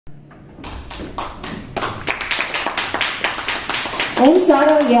Und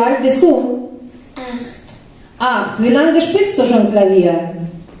Sarah, wie alt bist du? 8. Wie lange spielst du schon Klavier?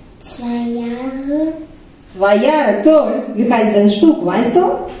 2 Jahre. 2 Jahre, toll. Wie heißt dein Stück, weißt du?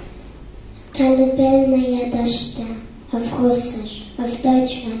 Колыбельная дождя. Auf Russisch. Auf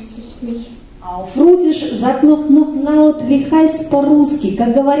Deutsch weiß ich nicht. Auf Russisch, sag noch laut, wie heißt по-русски,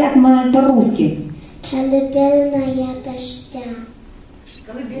 как говорят мы по-русски. Колыбельная дождя.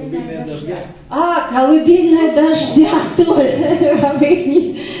 Колыбельная дождя. Колыбельная дождя, toll. Habe ich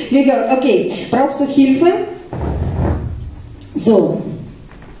nicht gehört. Okay, brauchst du Hilfe? So.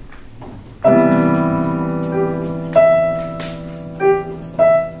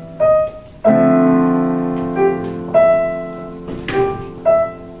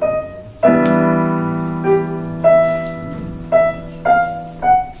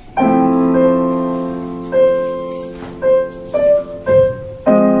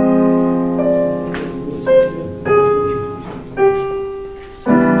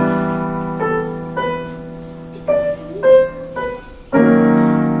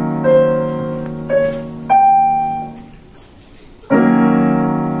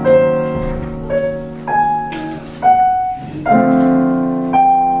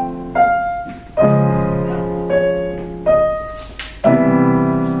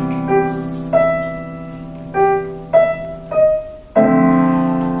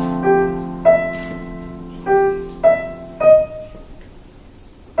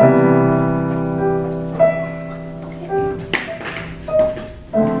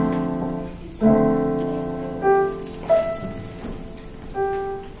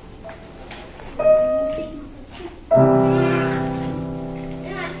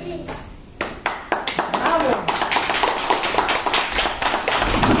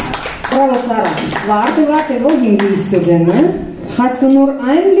 Bravo, Sarah. Warte, wohin gehst du denn, ne? Hast du nur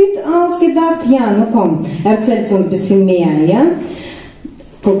ein Lied ausgedacht? Ja, nu komm, erzählst uns ein bisschen mehr, ja?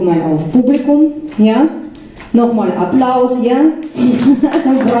 Guck mal auf Publikum, ja? Nochmal Applaus, ja?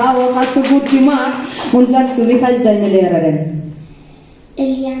 Bravo, hast du gut gemacht. Und sagst du, wie heißt deine Lehrerin?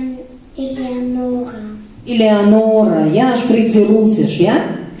 Eleonora. Eleonora, ja? Spricht sie Russisch, ja?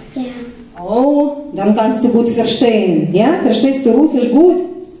 Ja. Oh, dann kannst du gut verstehen, ja? Verstehst du Russisch gut?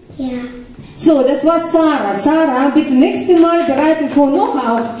 Ja. So, das war Sarah. Sarah, bitte nächstes Mal bereiten vor noch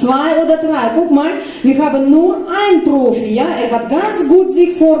auch 2 oder 3. Guck mal, wir haben nur einen Profi, ja? Er hat ganz gut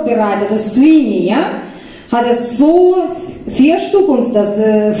sich vorbereitet, das ist Sweeney, ja? Hat es so 4 Stück uns das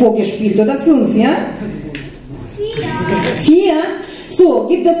vorgespielt, oder 5, ja? 4? So,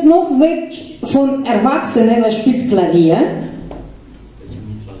 gibt es noch weg von Erwachsenen, wer spielt Klavier?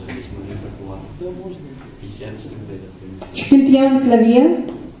 Spielt jemand Klavier?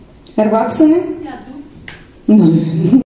 Erwachsene? Ja, du. Nein.